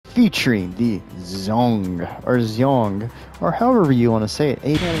featuring the Zeong'd, or however you want to say it.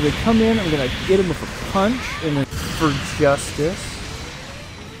 And I'm going to come in, I'm going to get him with a punch, and then for justice,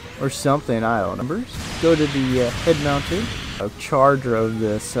 or something, I don't know. Numbers. Go to the head-mounted charger of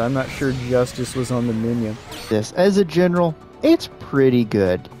this. I'm not sure justice was on the menu. This, as a general, it's pretty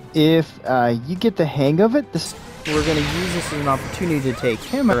good. If you get the hang of it, we're going to use this as an opportunity to take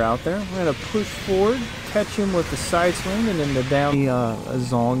him out there. We're going to push forward, catch him with the side swing, and then the down a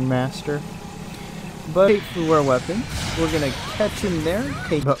Zeong'd master. But for our weapons, we're going to catch him there,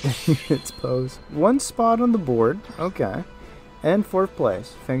 take its pose. One spot on the board, okay, and 4th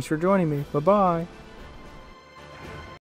place. Thanks for joining me. Bye-bye.